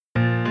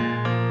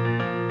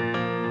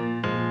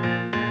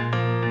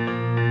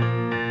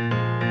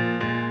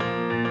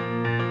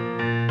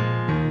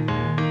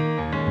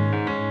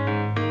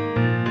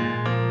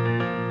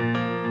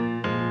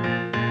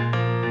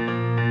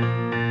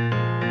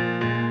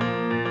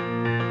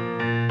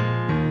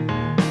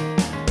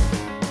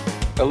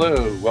Hello,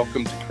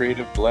 welcome to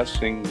Creative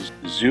Blessings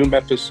Zoom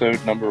episode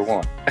number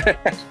 1.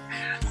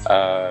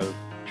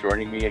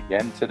 Joining me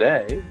again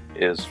today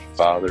is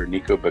Father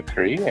Nico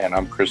Bakri, and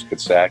I'm Chris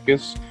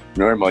Katsakis.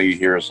 Normally you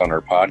hear us on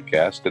our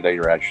podcast. Today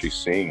you're actually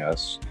seeing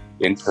us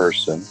in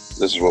person.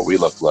 This is what we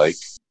look like.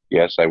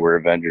 Yes, I wear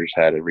Avengers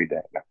hat every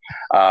day.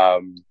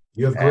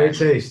 You have great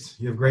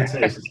taste.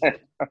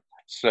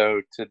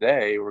 So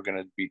today we're going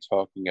to be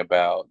talking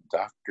about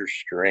Doctor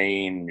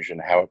Strange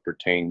and how it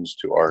pertains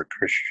to our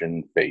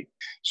Christian faith.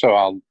 So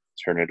I'll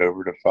turn it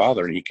over to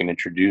Father and he can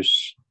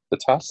introduce the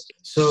topic.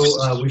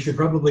 So we should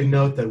probably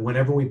note that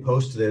whenever we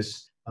post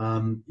this,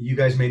 you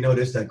guys may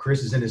notice that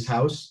Chris is in his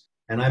house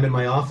and I'm in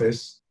my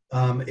office.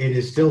 It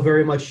is still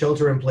very much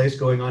shelter in place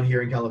going on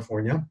here in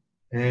California.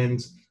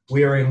 And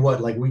we are in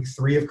week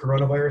 3 of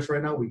coronavirus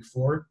right now, week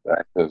 4?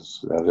 That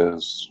is,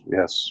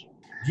 yes.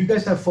 Do you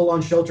guys have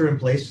full-on shelter in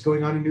place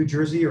going on in New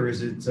Jersey, or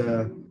is it?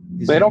 No,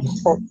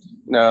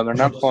 they're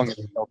not calling it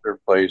shelter in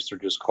place. They're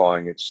just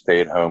calling it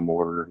stay-at-home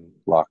order and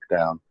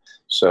lockdown.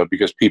 So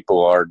because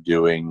people are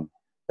doing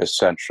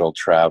essential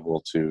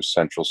travel to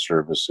essential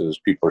services,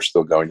 people are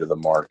still going to the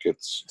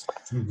markets.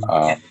 Mm-hmm.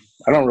 I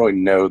don't really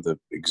know the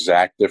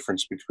exact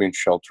difference between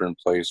shelter in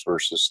place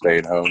versus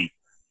stay-at-home,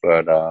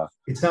 but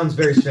it sounds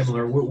very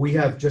similar. We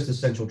have just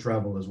essential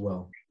travel as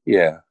well.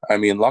 Yeah, I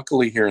mean,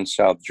 luckily here in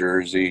South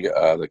Jersey,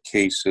 the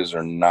cases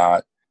are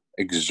not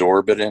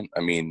exorbitant. I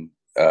mean,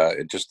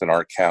 just in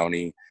our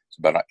county, it's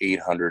about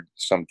 800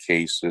 some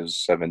cases,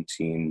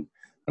 17,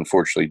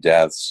 unfortunately,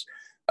 deaths.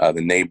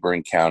 The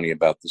neighboring county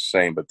about the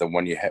same. But then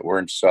we're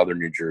in southern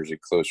New Jersey,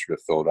 closer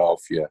to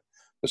Philadelphia,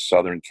 the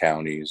southern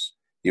counties,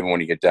 even when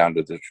you get down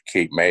to the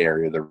Cape May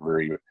area, they're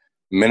very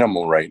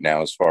minimal right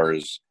now as far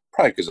as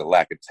probably because of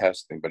lack of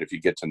testing. But if you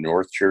get to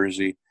North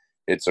Jersey,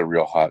 it's a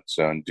real hot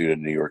zone due to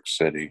New York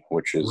City,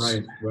 which is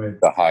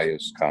the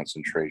highest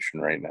concentration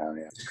right now.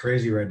 Yeah. It's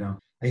crazy right now.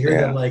 I hear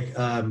that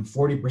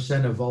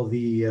 40% of all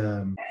the,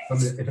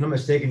 if I'm not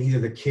mistaken, either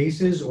the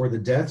cases or the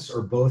deaths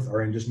or both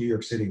are in just New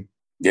York City.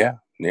 Yeah.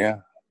 A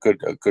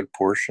good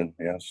portion,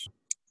 yes.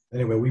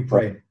 Anyway, we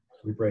pray.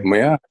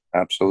 Yeah,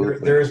 absolutely.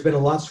 There has been a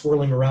lot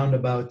swirling around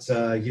about,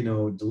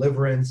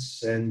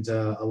 deliverance and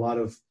a lot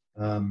of,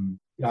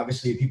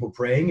 obviously people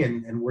praying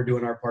and we're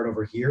doing our part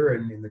over here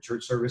and in the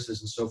church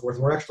services and so forth.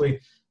 We're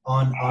actually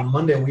on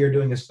Monday, we are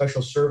doing a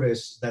special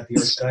service that the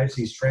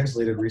Archdiocese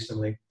translated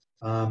recently.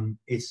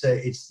 It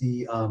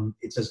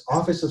says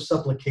Office of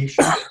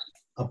Supplication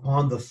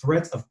upon the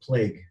Threat of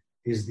Plague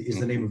is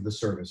the name of the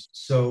service.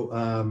 So,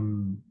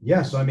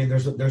 so I mean,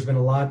 there's been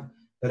a lot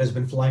that has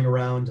been flying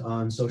around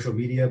on social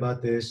media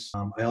about this.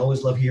 I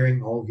always love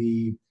hearing all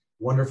the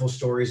wonderful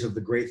stories of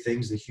the great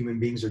things that human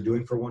beings are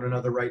doing for one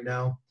another right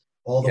now.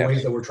 All the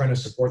ways that we're trying to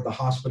support the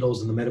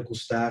hospitals and the medical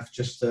staff,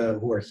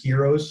 who are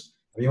heroes.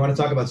 I mean, you want to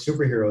talk about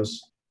superheroes?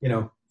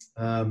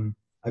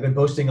 I've been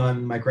posting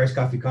on my Christ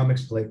Coffee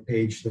Comics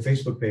page, the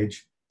Facebook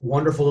page,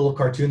 wonderful little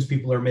cartoons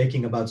people are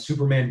making about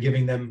Superman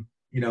giving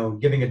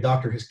a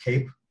doctor his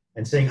cape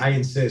and saying, "I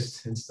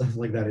insist," and stuff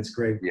like that. It's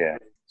great. Yeah.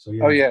 So,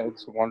 yeah. Oh, yeah.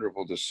 It's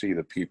wonderful to see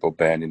the people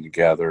banding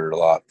together, a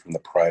lot from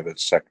the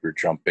private sector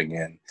jumping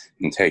in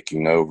and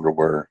taking over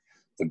where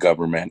the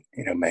government,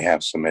 may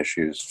have some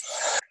issues.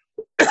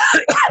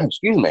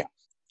 Excuse me, a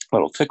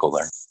little tickle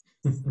there.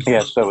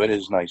 Yeah, so it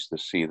is nice to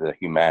see the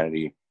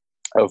humanity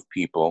of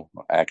people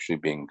actually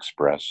being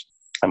expressed.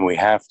 I mean, we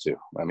have to.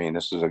 I mean,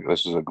 this is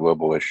a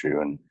global issue,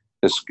 and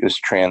this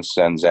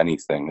transcends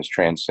anything. This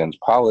transcends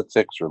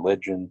politics,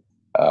 religion,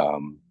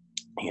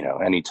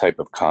 any type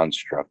of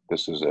construct.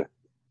 This is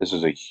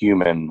a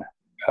human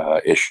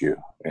issue.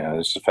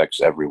 This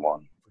affects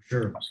everyone.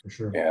 For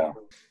sure.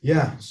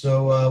 Yeah.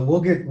 So we'll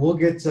get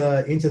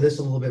into this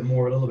a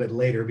little bit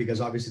later,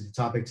 because obviously the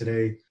topic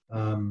today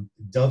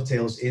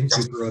dovetails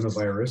into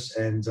coronavirus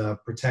and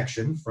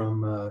protection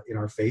from in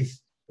our faith,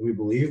 we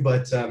believe.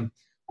 But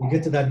we'll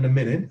get to that in a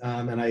minute.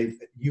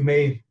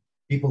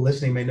 People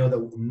listening may know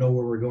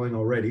where we're going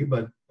already.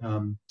 But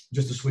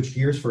just to switch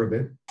gears for a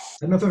bit, I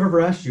don't know if I've ever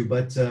asked you,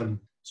 but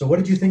so what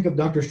did you think of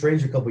Doctor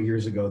Strange a couple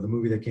years ago, the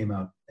movie that came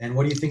out, and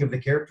what do you think of the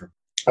character?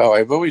 Oh,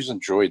 I've always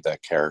enjoyed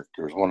that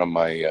character. It's one of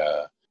my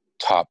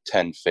top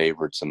 10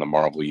 favorites in the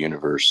Marvel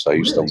Universe. I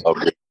used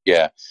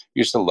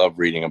to love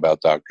reading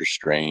about Doctor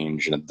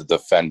Strange and the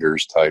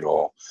Defenders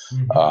title,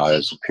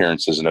 his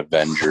appearances in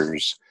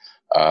Avengers.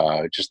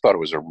 I just thought it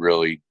was a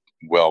really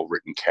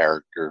well-written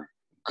character,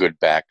 good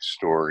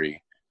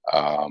backstory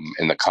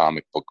in the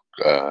comic book,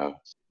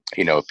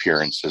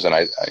 appearances. And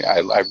I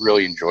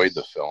really enjoyed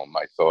the film.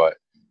 I thought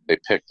they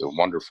picked a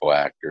wonderful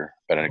actor,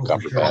 Benedict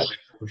Cumberbatch.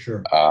 For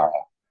sure.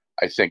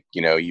 I think,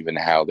 even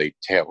how they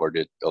tailored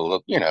it,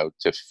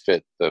 to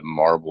fit the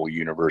Marvel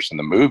universe in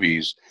the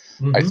movies,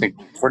 I think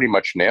pretty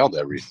much nailed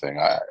everything.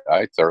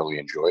 I thoroughly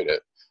enjoyed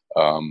it.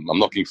 I'm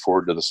looking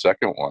forward to the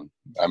second one.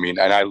 I mean,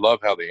 and I love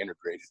how they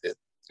integrated it,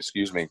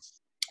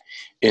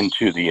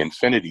 into the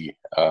Infinity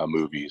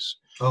movies.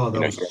 Oh, that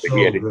was so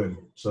good.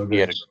 So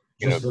good.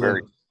 He had a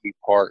very key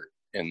part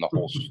in the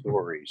whole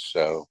story.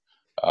 So,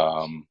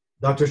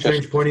 Doctor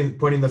Strange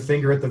pointing the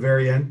finger at the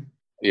very end.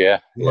 Yeah,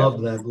 yeah.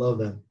 Love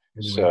that.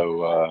 Anyway.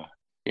 So,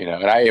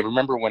 and I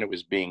remember when it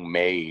was being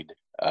made,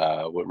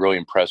 what really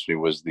impressed me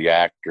was the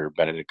actor,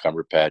 Benedict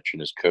Cumberbatch, and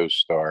his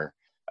co-star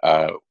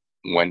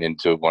went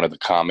into one of the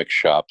comic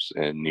shops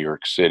in New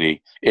York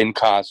City in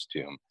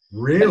costume.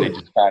 And they Really?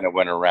 just kind of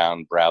went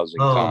around browsing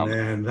Oh comics.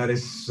 man, that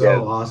is Yeah,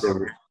 so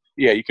awesome.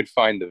 yeah, you could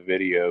find the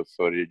video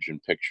footage and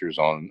pictures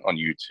on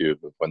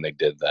YouTube of when they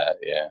did that.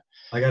 Yeah.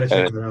 I gotta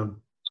check And that out.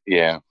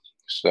 yeah.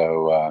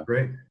 So,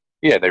 Great.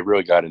 yeah, they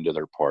really got into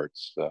their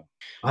parts. So,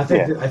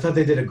 yeah. I thought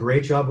they did a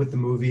great job with the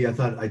movie. I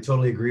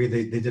totally agree.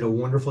 They did a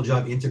wonderful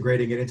job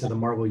integrating it into the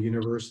Marvel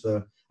universe,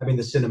 the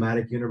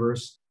cinematic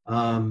universe.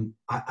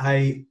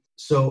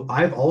 So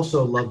I've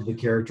also loved the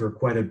character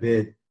quite a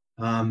bit.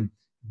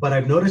 But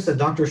I've noticed that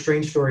Doctor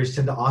Strange stories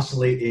tend to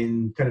oscillate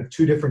in kind of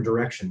two different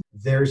directions.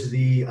 There's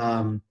the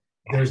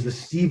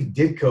Steve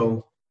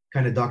Ditko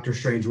kind of Doctor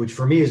Strange, which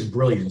for me is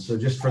brilliant. So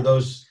just for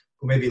those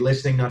who may be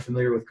listening, not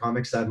familiar with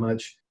comics that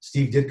much,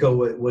 Steve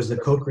Ditko was the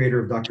co-creator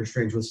of Doctor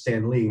Strange with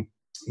Stan Lee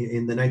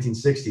in the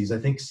 1960s. I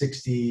think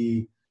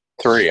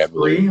 63, I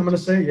believe. I'm going to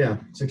say, yeah,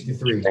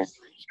 63.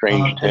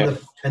 Strange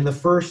and the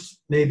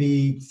first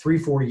maybe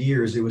 3-4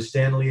 years, it was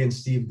Stan Lee and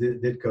Steve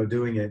Ditko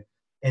doing it.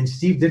 And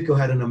Steve Ditko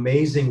had an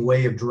amazing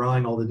way of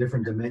drawing all the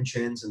different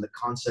dimensions and the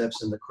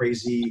concepts and the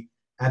crazy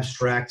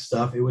abstract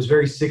stuff. It was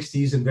very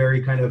 60s and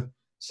very kind of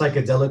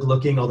psychedelic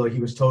looking, although he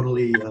was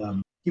totally,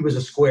 he was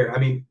a square. I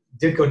mean,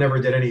 Ditko never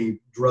did any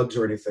drugs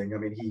or anything. I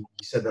mean, he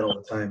said that all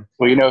the time.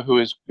 Well, you know who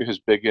his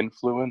big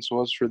influence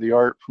was for the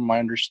art, from my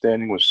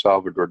understanding, was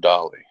Salvador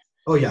Dali.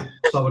 Oh yeah,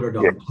 Salvador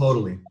Dali. Yeah.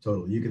 Totally.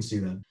 You can see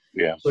that.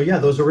 Yeah. So yeah,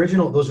 those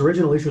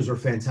original issues were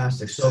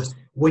fantastic. So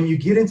when you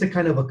get into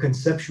kind of a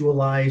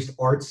conceptualized,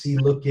 artsy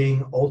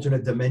looking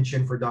alternate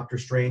dimension for Doctor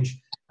Strange,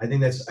 I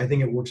think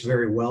it works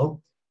very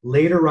well.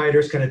 Later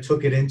writers kind of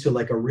took it into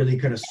like a really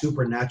kind of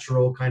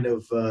supernatural kind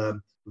of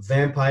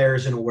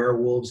vampires and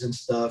werewolves and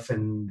stuff,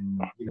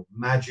 and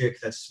magic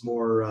that's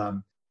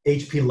more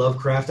H.P.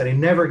 Lovecraft. And I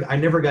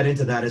never got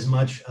into that as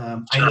much.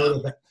 I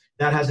know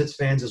that has its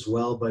fans as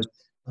well, but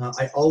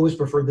I always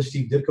preferred the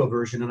Steve Ditko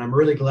version, and I'm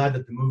really glad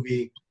that the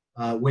movie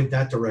went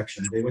that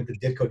direction. They went the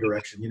Ditko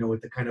direction,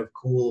 with the kind of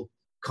cool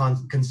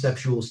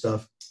conceptual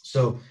stuff.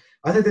 So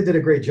I think they did a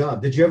great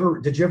job. Did you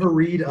ever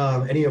read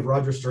any of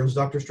Roger Stern's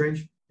Doctor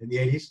Strange in the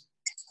 80s?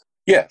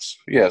 Yes.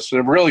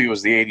 It really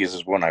was the 80s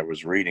is when I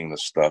was reading the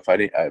stuff.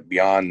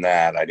 Beyond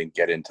that, I didn't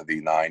get into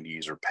the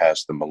 90s or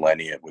past the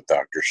millennia with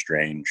Doctor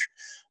Strange,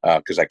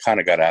 because I kind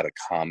of got out of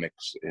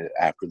comics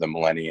after the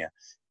millennia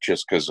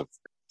just because of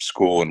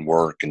school and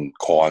work and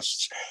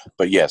costs.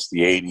 But yes,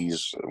 the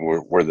 80s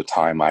were the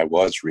time I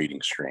was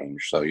reading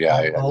Strange. So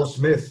yeah. Paul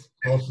Smith.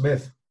 Yeah.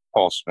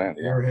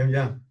 Remember him?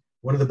 Yeah.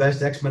 One of the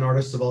best X-Men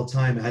artists of all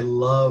time. I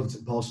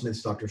loved Paul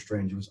Smith's Doctor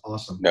Strange. It was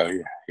awesome. No,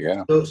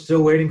 yeah.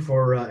 Still waiting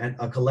for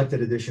a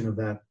collected edition of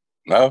that.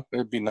 No,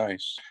 it'd be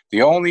nice.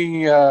 The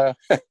only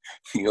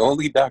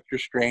Doctor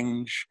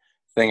Strange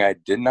thing I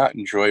did not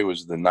enjoy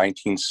was the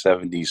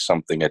 1970s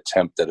something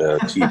attempt at a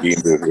TV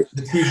movie.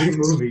 The TV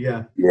movie,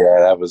 yeah. Yeah,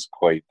 that was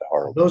quite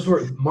horrible. Those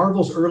were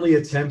Marvel's early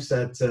attempts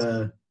at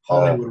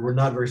Hollywood were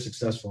not very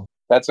successful.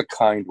 That's a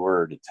kind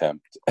word,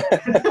 attempt.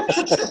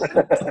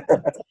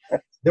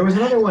 There was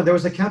another one. There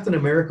was a Captain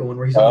America one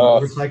where he's on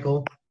a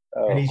motorcycle.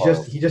 And he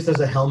just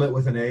has a helmet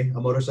with a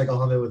motorcycle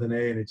helmet with an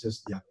A, and it's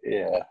just, yeah.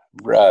 Yeah.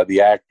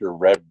 The actor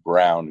Red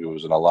Brown, who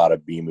was in a lot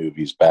of B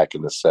movies back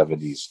in the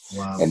 70s.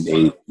 Wow. And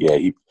I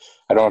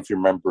don't know if you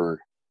remember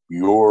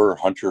Your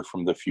Hunter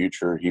from the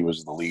Future. He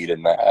was the lead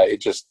in that.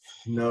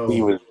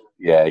 He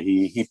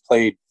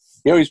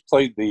always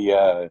played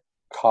the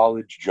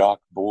college jock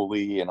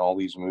bully in all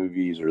these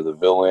movies, or the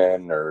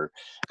villain,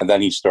 and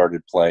then he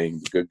started playing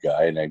the good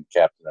guy, and then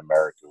Captain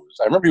America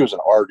I remember he was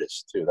an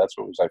artist too. That's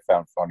what I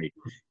found funny.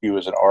 He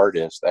was an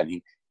artist, and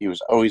he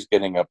was always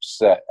getting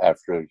upset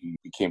after he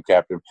became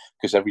captain,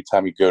 because every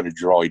time he'd go to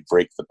draw, he'd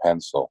break the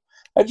pencil.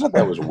 I just thought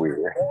that was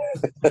weird.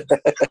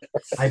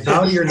 I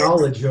bow to your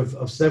knowledge of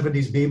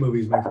 70s B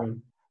movies, my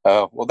friend.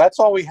 Well, that's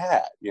all we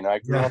had. I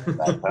grew up in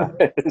that time.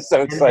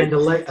 So it's and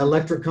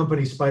Electric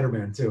Company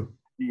Spider-Man too.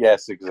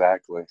 Yes,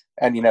 exactly.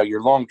 And,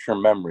 your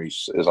long-term memory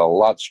is a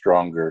lot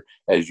stronger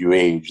as you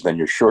age than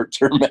your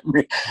short-term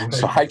memory. Right.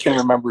 So I can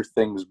remember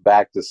things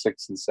back to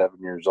 6 and 7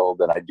 years old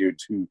than I do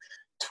to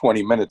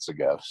 20 minutes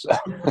ago. So.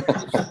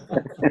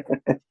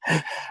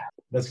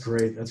 That's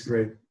great.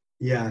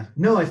 Yeah.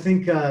 No, I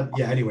think,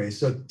 anyway,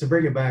 so to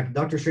bring it back,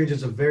 Doctor Strange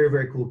is a very,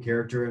 very cool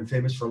character and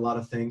famous for a lot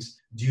of things.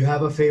 Do you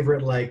have a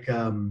favorite,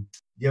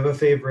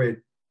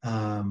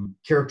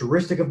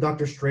 characteristic of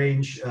Doctor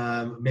Strange,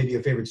 maybe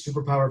a favorite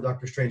superpower of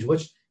Doctor Strange?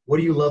 What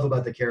do you love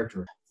about the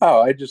character?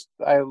 Everything,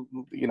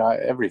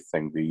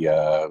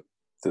 the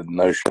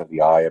notion of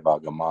the Eye of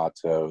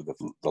Agamotto,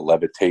 the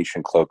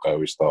levitation cloak, I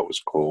always thought was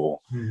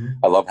cool.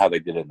 Mm-hmm. I love how they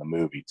did it in the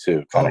movie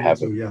too,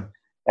 have a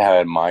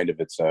mind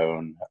of its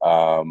own.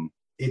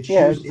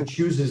 It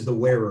chooses the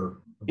wearer.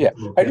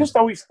 I just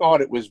always thought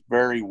it was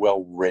very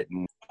well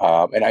written.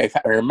 And I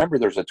remember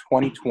there's a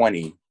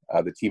 2020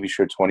 the TV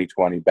show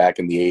 2020 back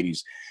in the 80s,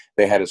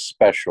 they had a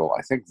special.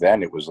 I think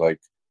then it was like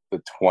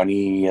the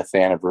 20th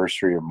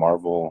anniversary of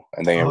Marvel,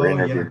 and they were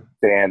interviewing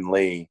Stan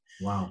Lee.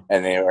 Wow.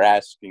 And they were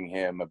asking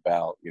him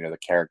about, the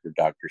character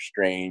Doctor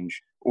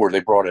Strange, or they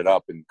brought it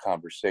up in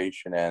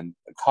conversation. And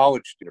a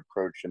college student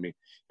approached him.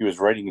 He was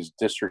writing his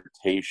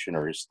dissertation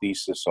or his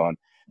thesis on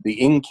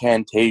the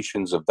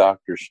incantations of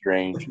Doctor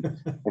Strange.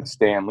 And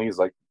Stan Lee's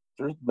like,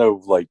 there's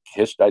no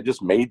history. I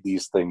just made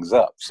these things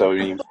up. So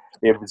it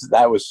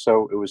was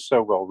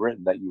so well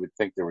written that you would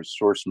think there was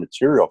source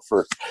material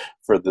for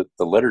the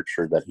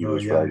literature that he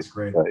was writing. That's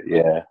great. But,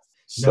 yeah.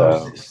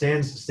 So no,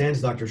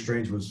 Stan's Doctor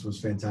Strange was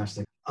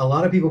fantastic. A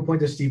lot of people point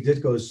to Steve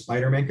Ditko's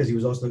Spider-Man because he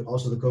was also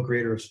the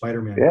co-creator of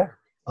Spider-Man. Yeah.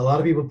 A lot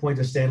of people point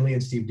to Stan Lee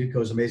and Steve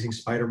Ditko's Amazing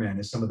Spider-Man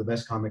as some of the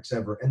best comics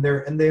ever,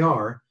 and they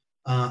are.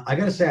 I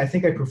gotta say, I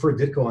think I prefer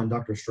Ditko on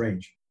Doctor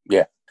Strange.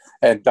 Yeah,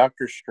 and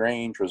Doctor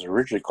Strange was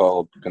originally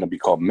going to be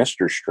called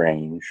Mr.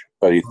 Strange,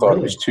 but he thought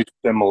it was too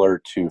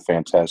similar to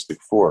Fantastic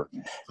Four.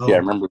 Oh. Yeah, I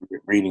remember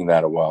reading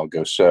that a while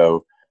ago.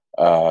 So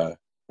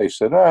they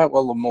said, well,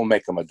 we'll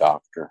make him a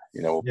doctor.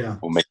 We'll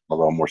make him a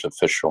little more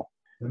official.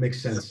 That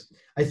makes sense.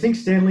 I think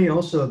Stan Lee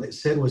also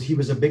said he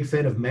was a big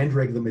fan of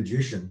Mandrake the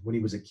Magician when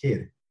he was a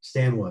kid.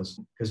 Stan was,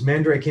 because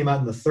Mandrake came out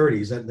in the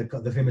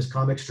 30s, the famous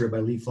comic strip by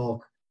Lee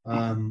Falk.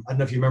 I don't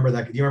know if you remember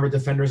that. Do you remember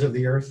Defenders of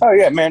the Earth? Oh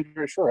yeah,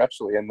 Mandrake, sure,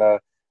 absolutely.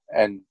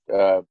 And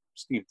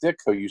Steve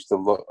Ditko used to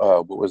look.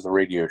 What was the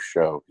radio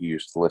show he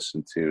used to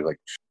listen to, like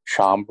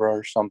Chambra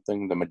or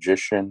something? The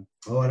Magician.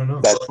 Oh, I don't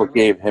know. That's what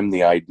gave him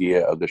the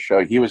idea of the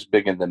show. He was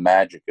big into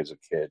magic as a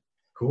kid.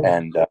 Cool.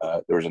 And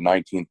there was a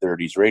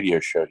 1930s radio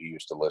show he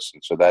used to listen.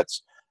 So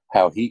that's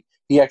how he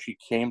actually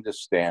came to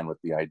Stan with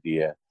the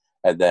idea.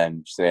 And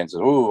then Stan says,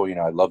 "Oh,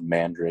 I love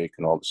Mandrake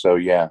and all." So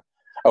yeah.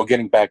 Oh,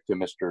 getting back to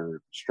Mr.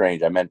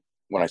 Strange, I meant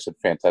when I said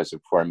Fantastic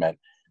Four, I meant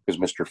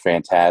because Mr.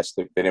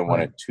 Fantastic, they didn't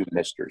want it two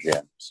Misters.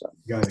 Yeah. So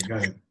got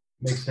it.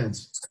 Makes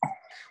sense.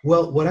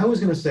 Well, what I was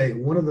going to say,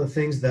 one of the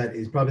things that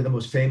is probably the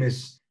most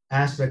famous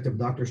aspect of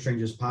Doctor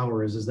Strange's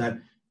power is that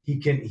he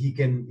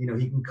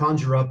can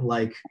conjure up,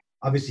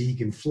 obviously he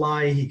can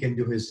fly, he can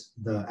do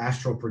the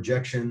astral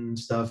projection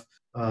stuff,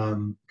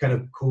 kind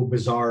of cool,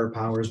 bizarre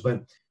powers.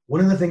 But one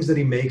of the things that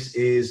he makes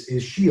is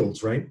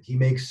shields, right? He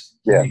makes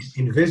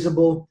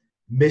invisible,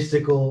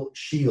 mystical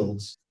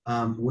shields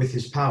with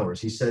his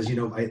powers. He says,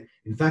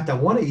 in fact, I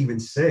want to even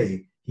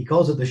say he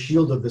calls it the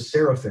shield of the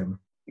seraphim.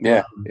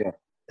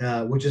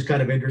 Which is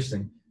kind of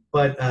interesting.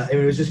 But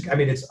it was just,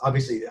 it's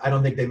obviously, I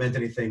don't think they meant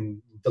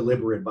anything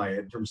deliberate by it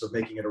in terms of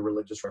making it a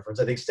religious reference.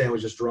 I think Stan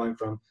was just drawing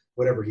from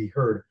whatever he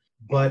heard.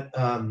 But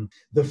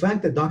the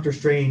fact that Doctor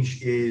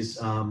Strange is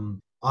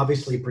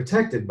obviously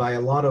protected by a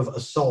lot of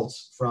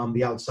assaults from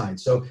the outside.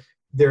 So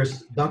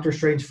there's Doctor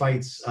Strange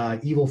fights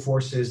evil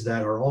forces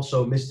that are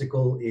also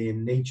mystical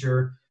in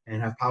nature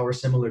and have power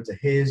similar to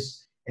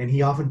his. And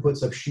he often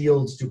puts up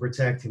shields to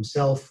protect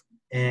himself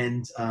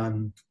and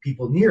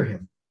people near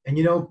him. And,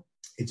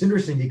 it's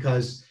interesting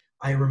because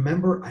I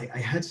remember I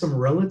had some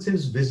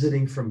relatives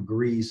visiting from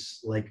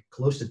Greece,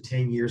 close to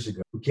 10 years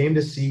ago, who came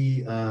to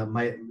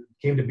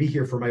came to be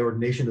here for my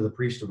ordination to the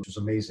priesthood, which was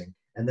amazing.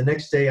 And the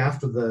next day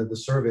after the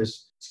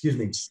service,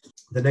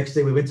 the next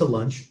day we went to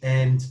lunch,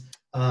 and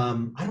I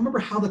don't remember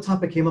how the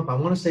topic came up. I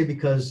want to say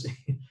because,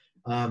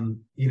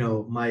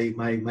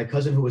 my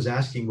cousin who was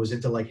asking was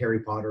into Harry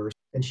Potter,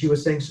 and she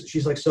was saying,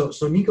 she's like, so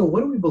Nico,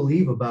 what do we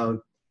believe about,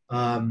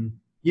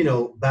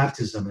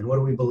 baptism, and what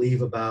do we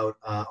believe about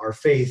our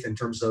faith in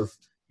terms of,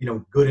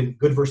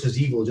 good versus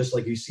evil, just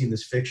like you see in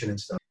this fiction and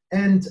stuff.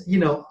 And,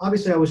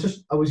 obviously I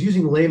was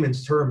using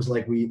layman's terms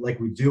like we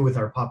do with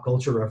our pop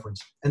culture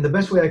reference. And the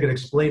best way I could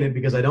explain it,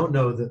 because I don't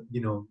know that,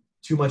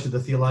 too much of the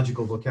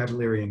theological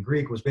vocabulary in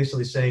Greek, was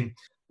basically saying,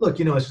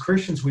 look, as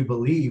Christians, we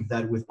believe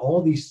that with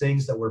all these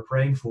things that we're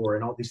praying for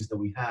and all these things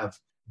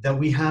that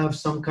we have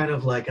some kind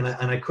of and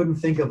I couldn't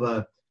think of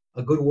a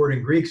good word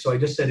in Greek. So I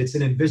just said it's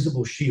an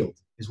invisible shield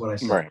is what I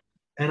said. Right.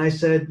 And I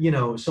said,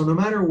 so no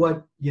matter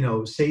what,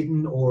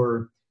 Satan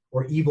or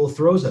evil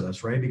throws at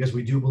us, right? Because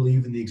we do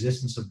believe in the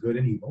existence of good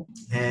and evil,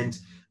 and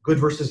good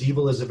versus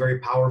evil is a very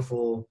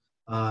powerful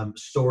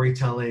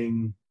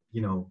storytelling,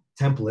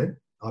 template,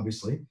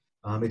 obviously.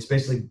 It's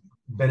basically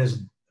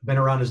been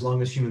around as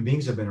long as human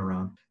beings have been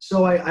around.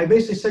 So I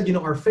basically said,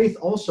 our faith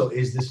also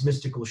is this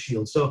mystical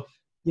shield. So,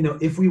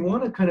 if we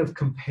want to kind of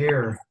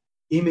compare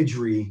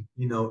imagery,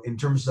 in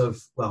terms of,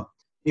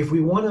 if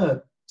we want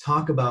to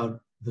talk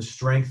about the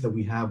strength that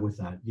we have with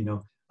that,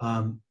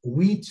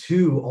 we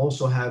too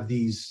also have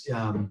these,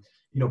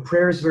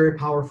 prayer is very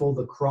powerful.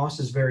 The cross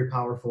is very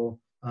powerful.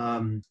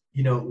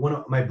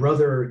 My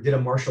brother did a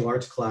martial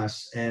arts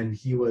class, and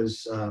he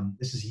was,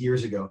 this is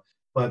years ago,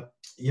 but,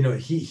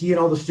 he and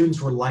all the students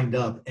were lined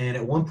up. And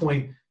at one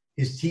point,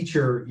 his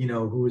teacher,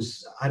 who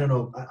was, I don't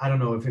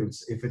know if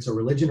it's a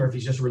religion or if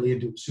he's just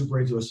really super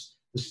into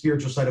the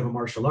spiritual side of a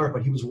martial art,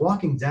 but he was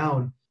walking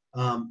down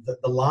the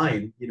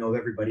line, of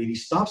everybody, and he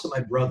stops at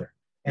my brother,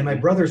 and my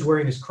brother's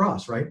wearing his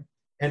cross, right?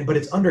 But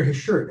it's under his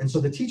shirt. And so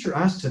the teacher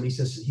asks him, he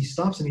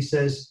stops and he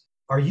says,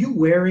 "Are you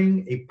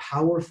wearing a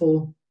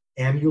powerful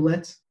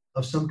amulet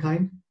of some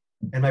kind.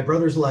 And my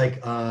brother's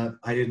like, I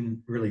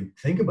didn't really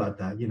think about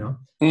that, you know?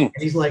 Mm.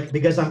 And he's like,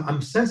 because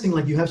I'm sensing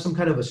like you have some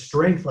kind of a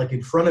strength like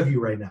in front of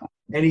you right now.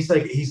 And he's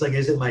like,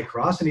 is it my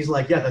cross? And he's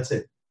like, yeah, that's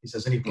it. He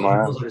says, and he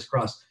pulls out his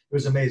cross. It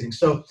was amazing.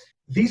 So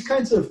these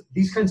kinds of,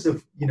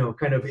 you know,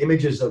 kind of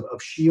images of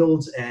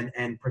shields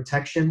and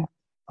protection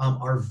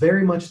are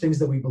very much things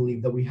that we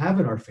believe that we have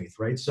in our faith,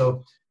 right?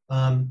 So,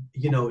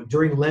 you know,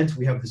 during Lent,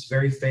 we have this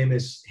very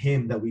famous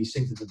hymn that we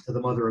sing to the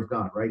Mother of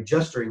God, right?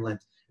 Just during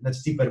Lent. And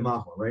that's Ti per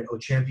Maho, right? O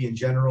Champion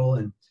General.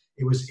 And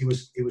it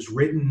was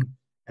written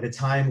at a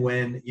time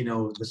when, you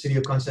know, the city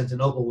of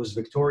Constantinople was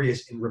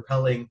victorious in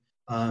repelling,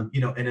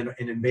 you know, an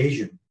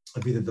invasion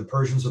of either the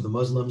Persians or the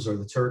Muslims or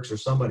the Turks or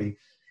somebody.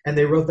 And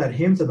they wrote that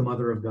hymn to the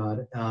Mother of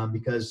God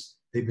because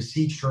they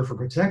besieged her for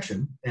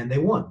protection, and they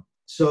won.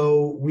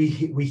 So we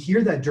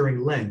hear that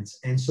during Lent.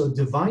 And so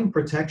divine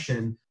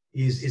protection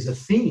is a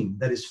theme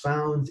that is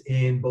found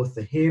in both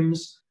the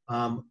hymns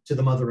to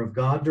the Mother of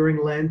God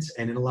during Lent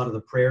and in a lot of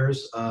the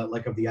prayers,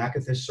 like of the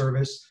Akathist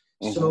service.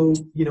 Mm-hmm. So,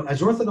 you know,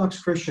 as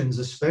Orthodox Christians,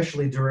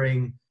 especially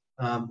during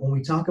when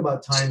we talk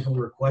about times when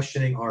we're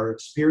questioning our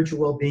spiritual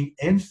well-being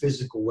and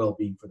physical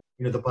well-being, for them,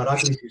 you know, the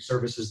Paraklesis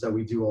services that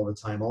we do all the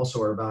time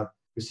also are about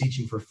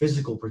beseeching for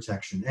physical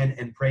protection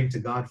and praying to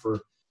God for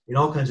in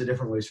all kinds of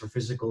different ways for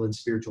physical and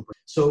spiritual.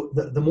 So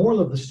the moral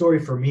of the story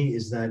for me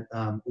is that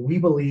we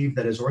believe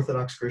that as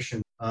Orthodox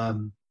Christians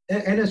and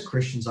as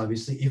Christians,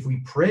 obviously, if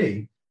we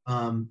pray,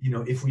 you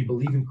know, if we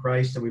believe in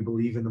Christ and we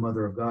believe in the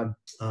Mother of God,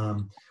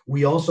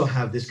 we also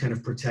have this kind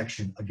of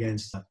protection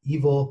against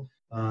evil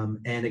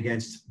and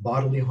against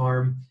bodily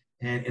harm.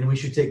 And we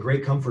should take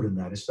great comfort in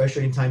that,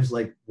 especially in times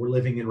like we're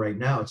living in right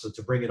now. So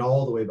to bring it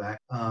all the way back,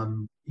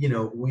 you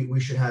know, we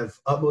should have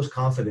utmost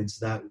confidence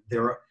that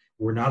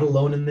we're not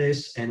alone in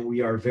this, and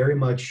we are very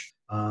much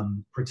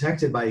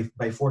protected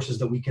by forces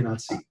that we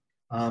cannot see.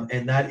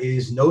 And that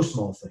is no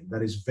small thing.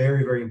 That is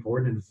very, very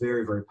important and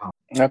very, very powerful.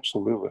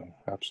 Absolutely.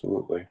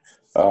 Absolutely.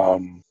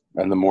 And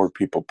the more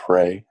people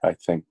pray, I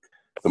think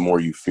the more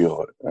you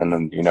feel it. And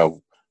then, you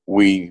know,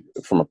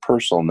 from a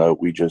personal note,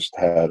 we just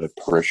had a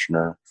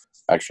parishioner,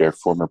 actually our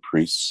former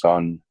priest's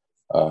son,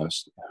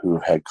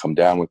 who had come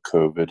down with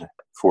COVID,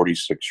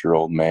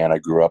 46-year-old man. I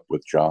grew up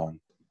with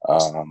John,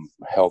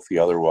 healthy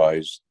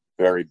otherwise,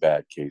 very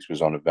bad case,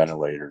 was on a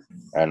ventilator.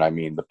 And I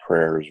mean, the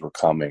prayers were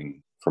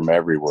coming from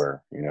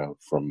everywhere, you know,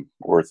 from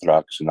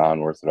Orthodox,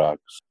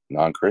 non-Orthodox,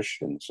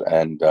 non-Christians.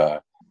 And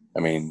I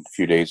mean, a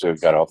few days ago,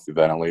 got off the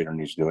ventilator and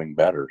he's doing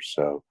better.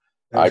 So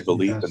I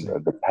believe in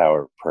the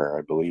power of prayer.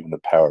 I believe in the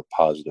power of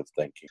positive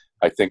thinking.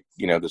 I think,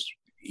 you know, this,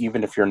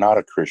 even if you're not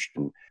a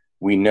Christian,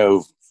 we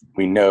know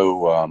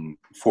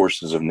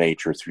forces of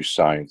nature through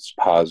science,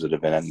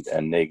 positive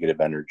and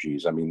negative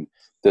energies. I mean,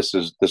 this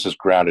is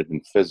grounded in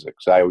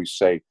physics. I always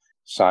say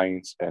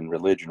science and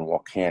religion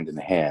walk hand in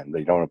hand.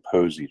 They don't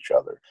oppose each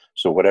other.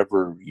 So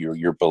whatever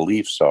your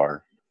beliefs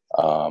are,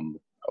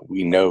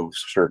 we know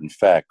certain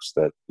facts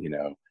that, you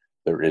know,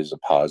 there is a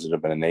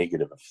positive and a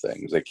negative of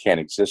things. They can't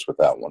exist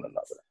without one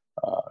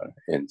another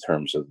in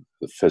terms of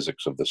the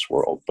physics of this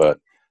world. But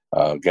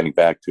getting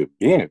back to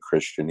being a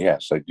Christian,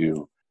 yes, I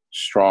do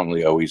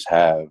strongly always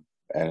have.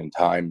 And in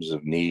times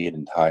of need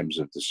and times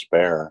of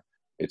despair,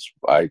 it's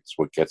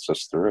what gets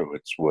us through.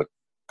 It's what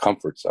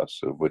comforts us,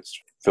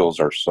 which fills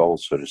our soul,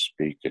 so to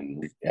speak,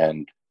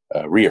 and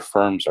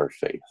reaffirms our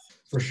faith.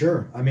 For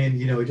sure. I mean,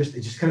 you know, it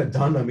just kind of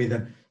dawned on me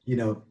that, you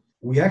know,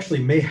 we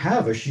actually may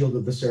have a shield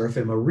of the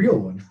seraphim, a real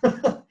one.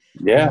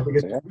 Yeah. You know,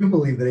 because we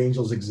believe that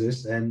angels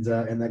exist and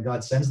that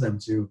God sends them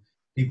to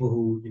people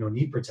who, you know,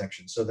 need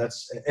protection. So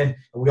that's, and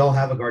we all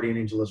have a guardian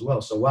angel as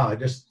well. So wow, I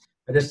just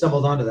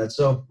stumbled onto that.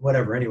 So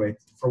whatever. Anyway,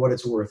 for what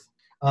it's worth.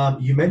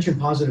 You mentioned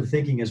positive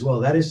thinking as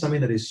well. That is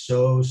something that is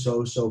so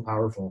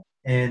powerful.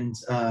 And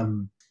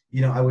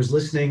you know, I was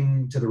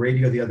listening to the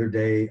radio the other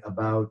day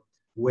about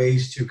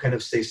ways to kind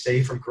of stay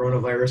safe from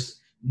coronavirus,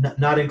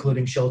 not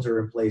including shelter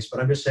in place, but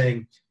I'm just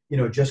saying, you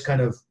know, just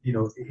kind of, you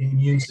know,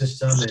 immune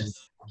system and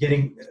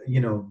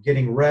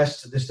getting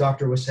rest. This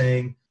doctor was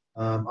saying,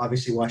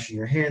 obviously washing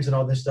your hands and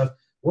all this stuff.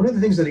 One of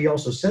the things that he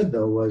also said,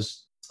 though,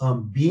 was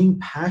being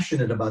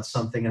passionate about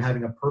something and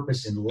having a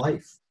purpose in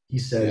life. He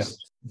says,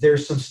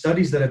 there's some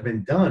studies that have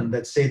been done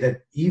that say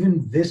that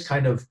even this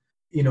kind of,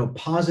 you know,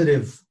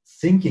 positive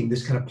thinking,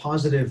 this kind of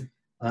positive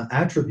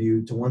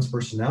attribute to one's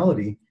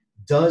personality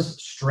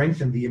does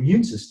strengthen the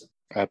immune system.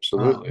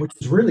 Absolutely. Which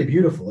is really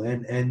beautiful.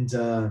 And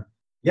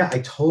yeah, I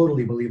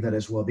totally believe that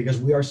as well, because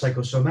we are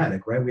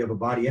psychosomatic, right? We have a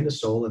body and a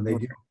soul, and they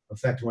do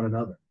affect one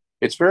another.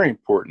 It's very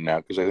important now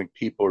because I think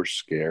people are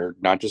scared,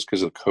 not just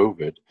because of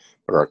COVID,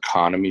 but our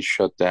economy's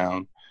shut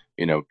down.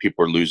 You know,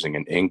 people are losing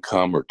an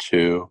income or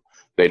two.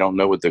 They don't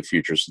know what the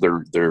future is.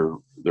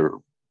 Their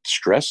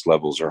stress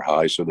levels are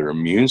high, so their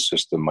immune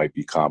system might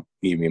be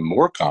even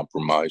more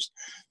compromised.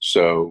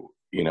 So,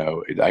 you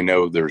know, I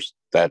know there's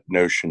that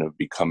notion of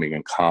becoming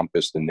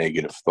encompassed in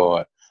negative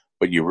thought,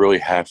 but you really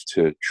have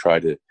to try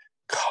to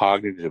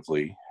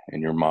cognitively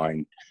in your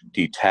mind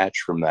detach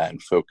from that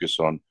and focus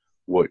on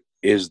what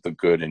is the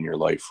good in your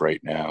life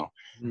right now,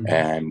 Mhm.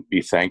 and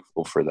be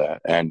thankful for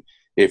that. And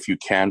if you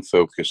can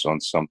focus on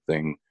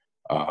something,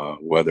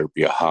 whether it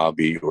be a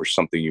hobby or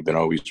something you've been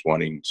always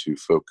wanting to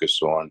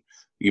focus on,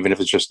 even if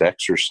it's just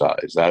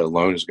exercise, that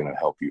alone is going to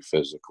help you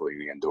physically.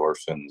 The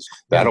endorphins,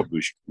 Yeah. that'll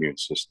boost your immune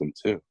system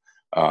too.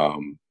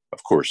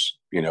 Of course,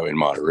 in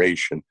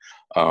moderation.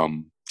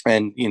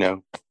 And,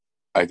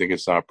 I think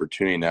it's an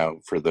opportunity now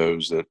for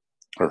those that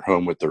are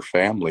home with their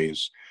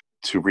families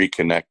to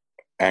reconnect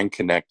and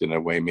connect in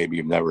a way maybe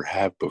you've never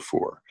had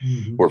before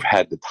or Mhm. have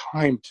had the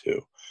time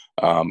to.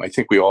 I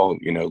think we all,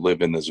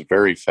 live in this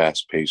very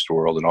fast-paced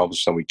world, and all of a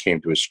sudden we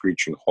came to a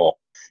screeching halt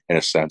in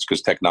a sense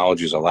because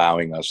technology is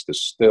allowing us to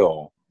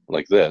still,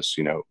 like this,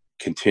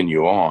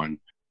 continue on.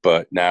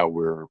 But now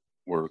we're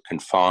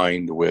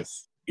confined with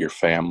your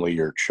family,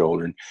 your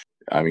children.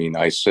 I mean,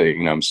 I say,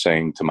 I'm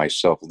saying to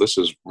myself, this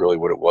is really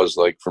what it was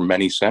like for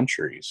many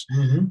centuries.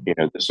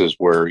 Mhm. This is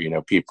where,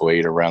 people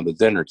ate around the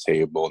dinner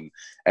table, and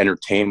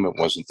entertainment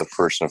wasn't the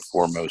first and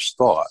foremost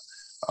thought.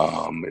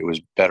 It was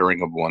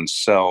bettering of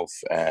oneself.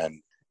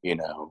 And, I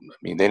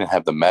mean, they didn't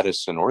have the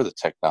medicine or the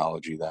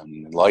technology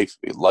then.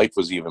 Life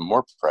was even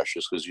more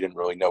precious because you didn't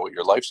really know what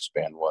your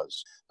lifespan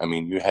was. I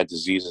mean, you had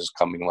diseases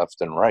coming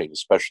left and right,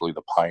 especially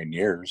the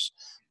pioneers,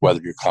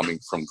 whether you're coming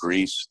from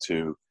Greece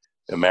to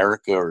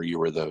America, or you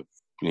were the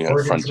Oregon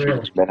Trail.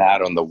 frontiersman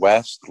out on the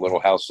west,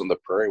 Little House on the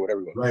Prairie, whatever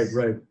you want.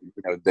 Right,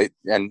 right. They,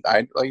 and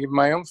I, like even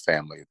my own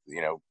family,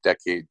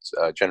 decades,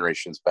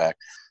 generations back,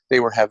 they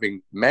were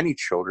having many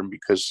children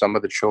because some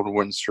of the children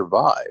wouldn't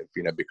survive,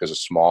 because of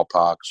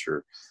smallpox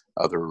or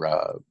other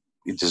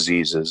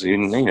diseases.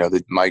 And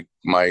my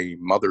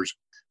mother's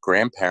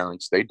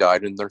grandparents, they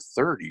died in their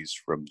 30s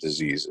from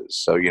diseases.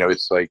 So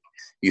it's like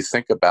you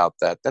think about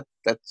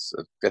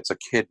that's a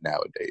kid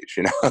nowadays,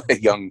 a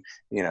young,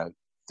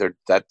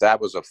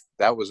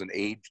 that was an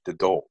aged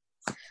adult.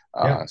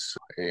 Yeah.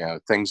 So,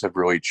 things have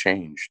really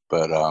changed,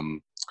 but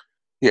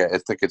yeah, I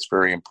think it's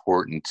very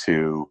important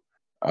to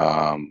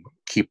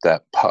keep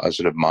that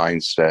positive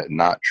mindset and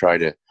not try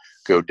to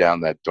go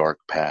down that dark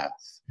path.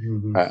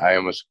 Mhm. I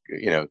almost,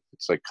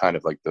 it's like kind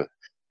of like the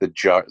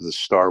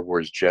Star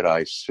Wars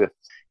Jedi Sith.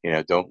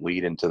 Don't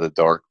lead into the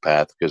dark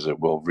path because it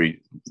will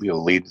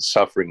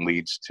suffering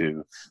leads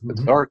to the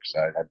Mhm. dark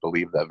side. I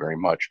believe that very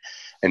much,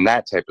 and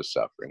that type of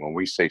suffering. When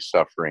we say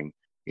suffering,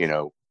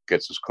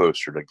 gets us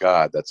closer to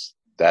God.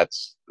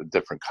 That's a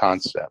different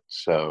concept.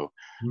 So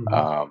Mhm.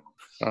 um,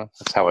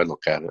 that's how I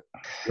look at it.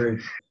 Great.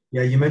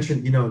 Yeah, you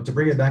mentioned, to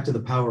bring it back to the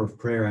power of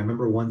prayer. I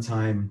remember one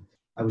time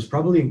I was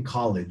probably in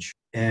college,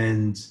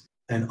 and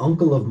an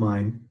uncle of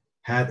mine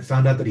had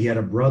found out that he had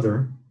a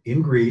brother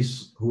in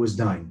Greece who was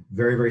dying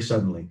very, very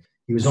suddenly.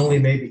 He was only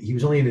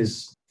in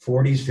his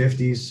 40s,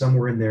 50s,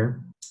 somewhere in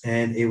there,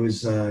 and it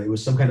was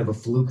some kind of a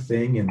fluke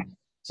thing and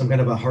some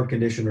kind of a heart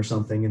condition or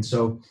something. And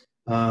so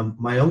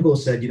my uncle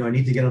said, I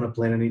need to get on a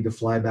plane. I need to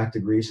fly back to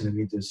Greece, and I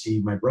need to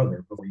see my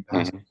brother before he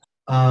passed.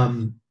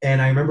 Mhm.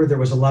 And I remember there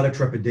was a lot of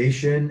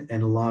trepidation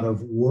and a lot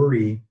of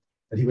worry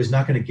that he was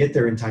not going to get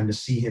there in time to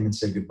see him and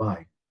say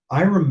goodbye.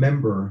 I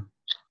remember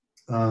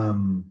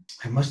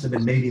I must have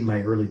been maybe in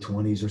my early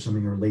 20s or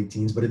something, or late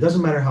teens, but it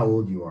doesn't matter how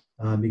old you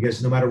are,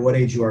 because no matter what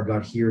age you are,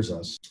 God hears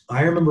us.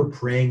 I remember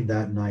praying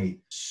that night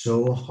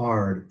so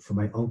hard for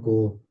my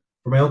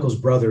uncle's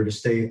brother to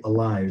stay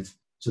alive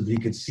so that he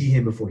could see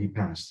him before he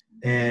passed.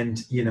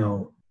 And,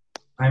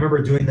 I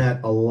remember doing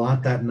that a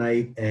lot that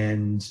night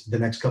and the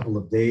next couple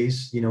of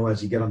days,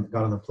 as you got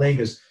on the plane,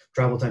 because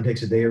travel time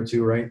takes a day or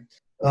two, right?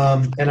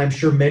 And I'm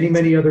sure many,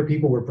 many other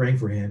people were praying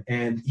for him.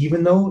 And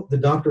even though the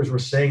doctors were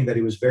saying that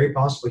it was very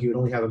possible he would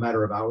only have a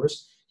matter of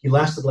hours, he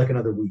lasted like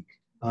another week.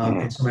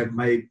 And so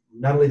my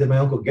not only did my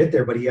uncle get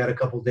there, but he had a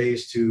couple of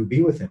days to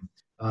be with him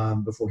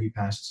before he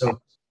passed. So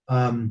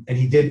and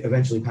he did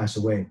eventually pass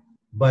away.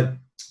 But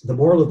the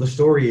moral of the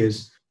story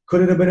is,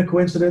 could it have been a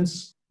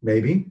coincidence?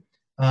 Maybe.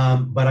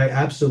 But I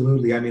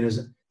absolutely, I mean,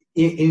 as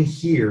in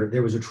here,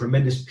 there was a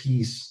tremendous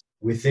peace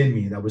within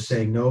me that was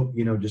saying, no,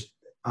 just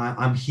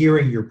I'm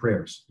hearing your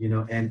prayers,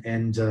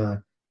 and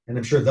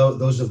I'm sure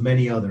those of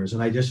many others.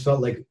 And I just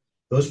felt like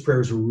those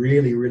prayers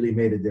really, really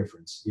made a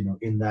difference, Mhm.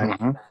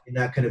 in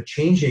that kind of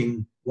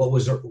changing what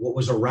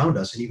was around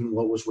us, and even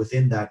what was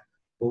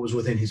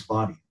within his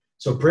body.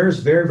 So prayer is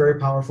very, very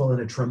powerful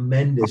and a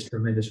tremendous,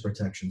 tremendous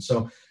protection.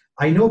 So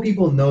I know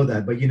people know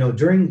that, but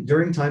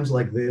during times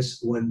like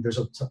this, when there's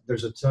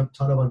a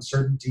ton of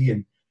uncertainty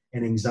and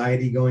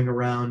anxiety going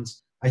around,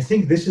 I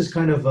think this is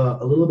kind of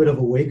a little bit of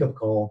a wake up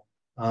call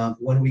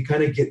when we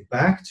kind of get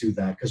back to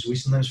that, because we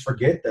sometimes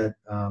forget that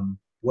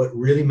what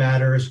really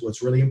matters,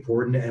 what's really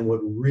important, and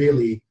what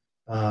really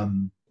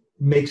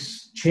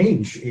makes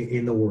change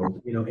in the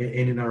world, and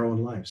in our own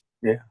lives.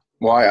 Yeah.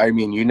 Well, I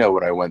mean,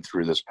 what I went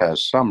through this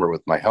past summer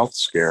with my health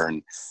scare,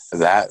 and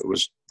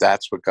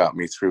that's what got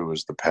me through,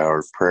 was the power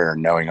of prayer,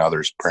 knowing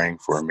others praying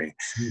for me,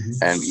 Hmm.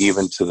 and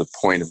even to the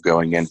point of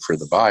going in for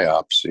the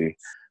biopsy.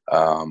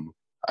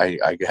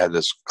 I had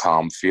this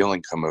calm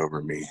feeling come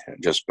over me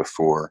just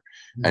before,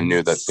 and Hmm.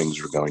 knew that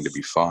things were going to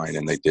be fine,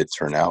 and they did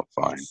turn out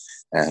fine.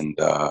 And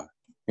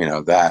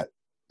that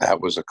that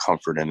was a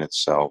comfort in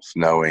itself,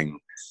 knowing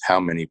how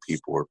many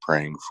people were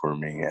praying for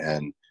me,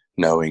 and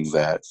knowing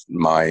that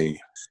my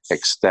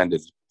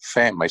extended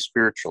my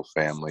spiritual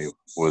family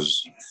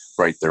was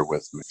right there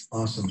with me.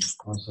 Awesome.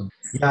 Awesome.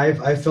 Yeah,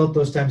 I've felt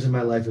those times in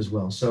my life as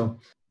well. So,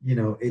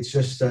 it's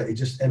just,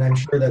 and I'm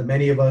sure that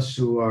many of us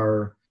who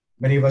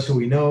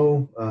we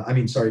know,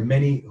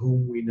 many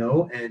whom we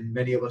know, and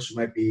many of us who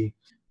might be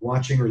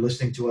watching or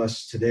listening to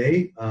us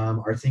today,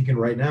 are thinking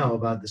right now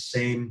about the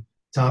same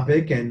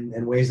topic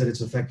and ways that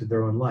it's affected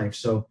their own life.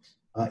 So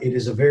it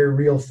is a very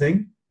real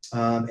thing,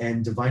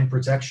 and divine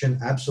protection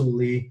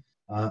absolutely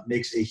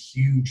makes a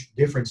huge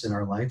difference in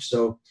our life.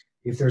 So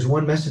if there's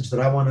one message that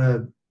I want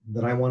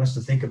us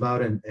to think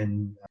about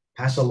and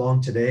pass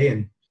along today,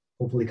 and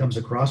hopefully comes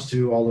across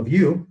to all of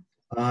you,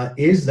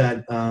 is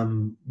that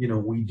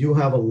we do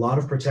have a lot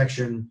of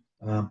protection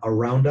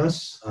around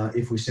us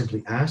if we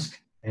simply ask,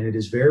 and it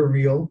is very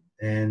real.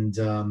 And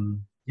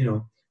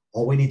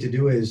all we need to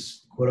do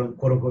is quote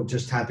unquote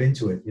just tap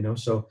into it.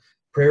 So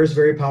prayer is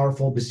very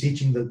powerful.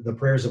 Beseeching the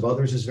prayers of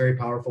others is very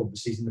powerful.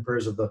 Beseeching the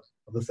prayers of the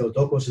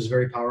Theotokos is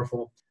very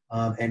powerful,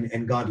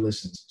 and God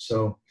listens.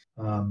 So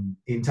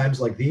in times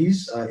like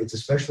these, it's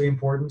especially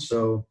important.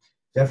 So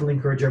definitely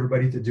encourage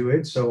everybody to do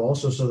it. So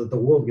also so that the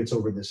world gets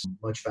over this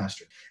much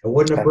faster. And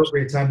what an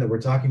appropriate time that we're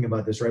talking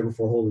about this right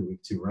before Holy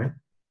Week too, right?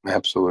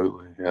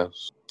 Absolutely,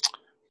 yes,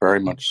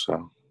 very much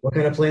so. What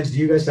kind of plans do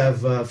you guys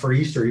have for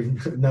Easter,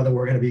 even now that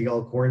we're going to be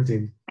all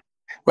quarantined?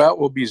 Well,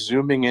 we'll be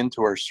zooming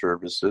into our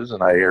services,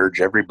 and I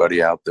urge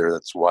everybody out there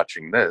that's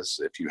watching this,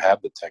 if you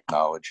have the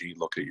technology,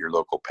 look at your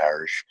local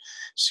parish,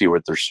 see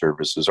what their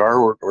services are,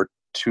 or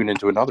tune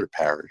into another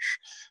parish.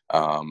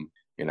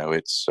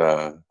 It's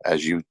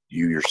as you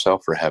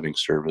yourself are having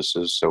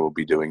services, so we'll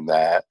be doing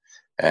that.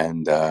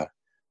 And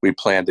we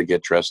plan to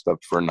get dressed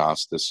up for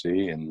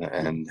Apostasy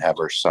and have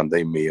our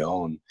Sunday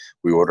meal. And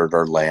we ordered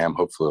our lamb.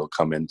 Hopefully it'll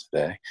come in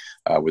today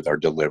with our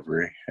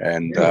delivery.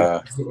 And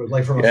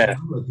like from a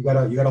farm? You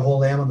got a whole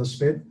lamb on the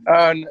spit?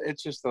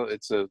 It's just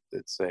it's a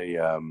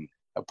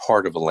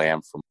part of a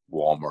lamb from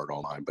Walmart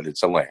online, but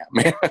it's a lamb.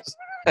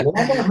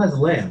 Walmart has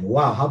lamb.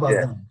 Wow, how about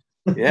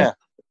that? Yeah.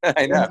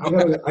 I know.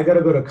 I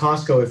gotta go to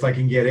Costco if I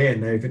can get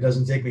in, if it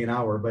doesn't take me an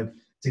hour, but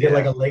to get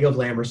like a leg of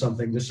lamb or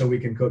something, just so we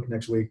can cook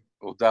next week.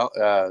 Well,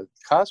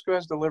 Costco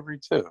has delivery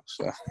too,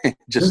 so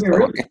just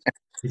really?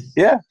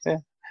 Yeah.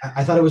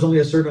 I thought it was only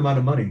a certain amount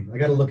of money. I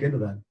got to look into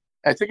that.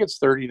 I think it's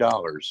 $30,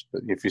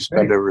 but if you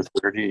spend over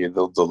 $30,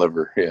 they'll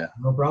deliver. Yeah,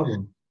 no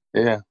problem.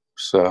 Yeah.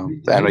 So,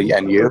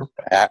 and you,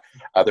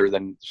 other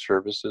than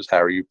services,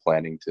 how are you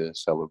planning to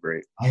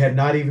celebrate? I had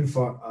not even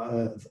thought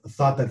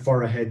that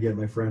far ahead yet,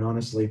 my friend,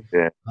 honestly.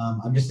 Yeah.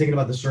 I'm just thinking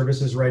about the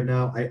services right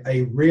now.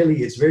 I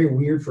really, it's very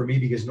weird for me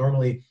because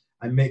normally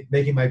I'm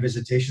making my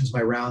visitations,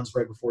 my rounds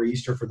right before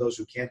Easter for those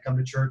who can't come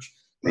to church.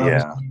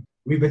 Yeah.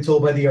 We've been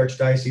told by the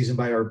archdiocese and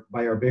by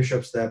our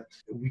bishops that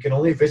we can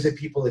only visit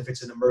people if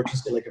it's an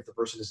emergency, like if the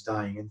person is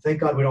dying. And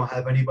thank God we don't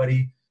have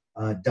anybody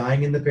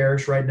dying in the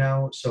parish right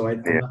now, so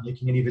I'm not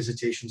making any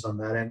visitations on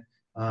that end.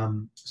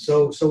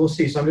 So we'll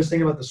see. So I'm just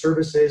thinking about the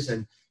services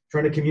and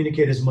trying to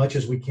communicate as much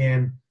as we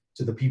can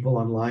to the people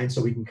online,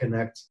 so we can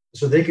connect,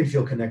 so they can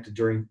feel connected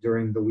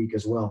during the week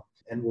as well,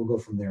 and we'll go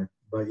from there.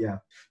 But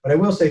I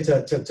will say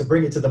to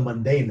bring it to the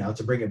mundane now,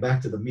 to bring it back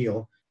to the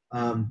meal.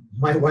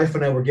 My wife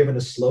and I were given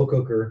a slow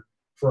cooker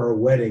for our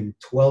wedding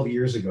 12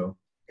 years ago,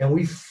 and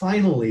we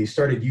finally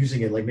started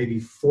using it like maybe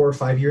 4 or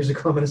 5 years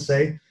ago, I'm going to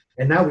say.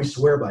 And now we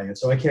swear by it.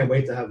 So I can't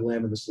wait to have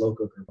lamb in the slow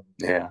cooker.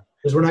 Yeah.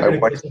 Because we're not going to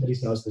go to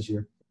somebody's house this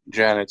year.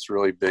 Janet's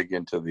really big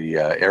into the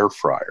air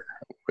fryer,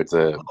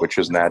 which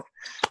is not,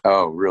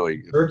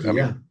 really.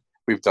 Turkey,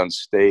 we've done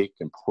steak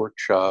and pork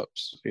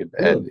chops, and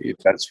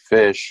that's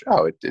fish.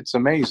 It's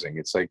amazing.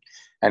 It's like,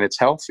 and it's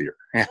healthier.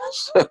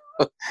 So,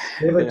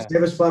 they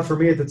have a spot for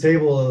me at the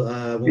table.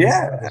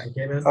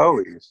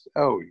 Always.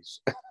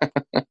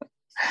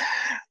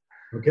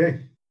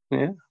 Okay.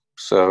 Yeah.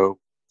 So,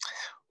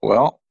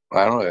 well,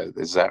 I don't know.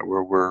 Is that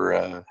where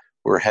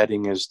we're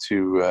heading? Is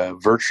to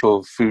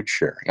virtual food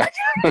sharing?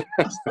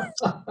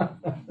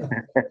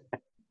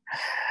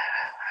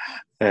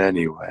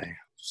 Anyway,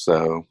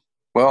 so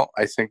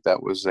I think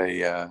that was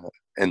a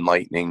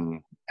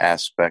enlightening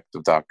aspect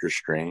of Doctor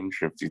Strange.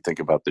 If you think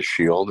about the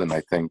shield, and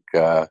I think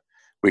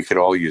we could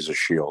all use a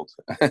shield.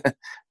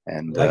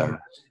 And I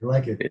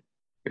like it.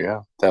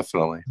 Yeah,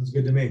 definitely. Sounds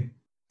good to me.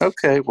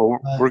 Okay, well,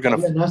 we're going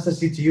to...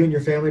 Apostasy to you and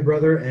your family,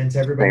 brother, and to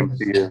everybody.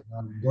 Same to you.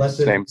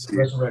 Blessed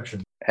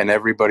resurrection. And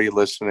everybody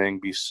listening,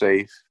 be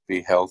safe,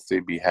 be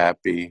healthy, be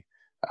happy,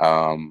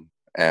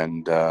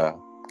 and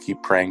keep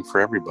praying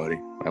for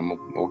everybody. And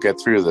we'll get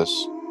through this.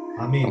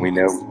 Amen. And we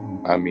know,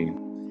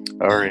 Amen.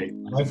 All right.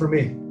 Bye for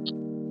me.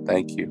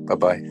 Thank you.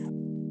 Bye-bye.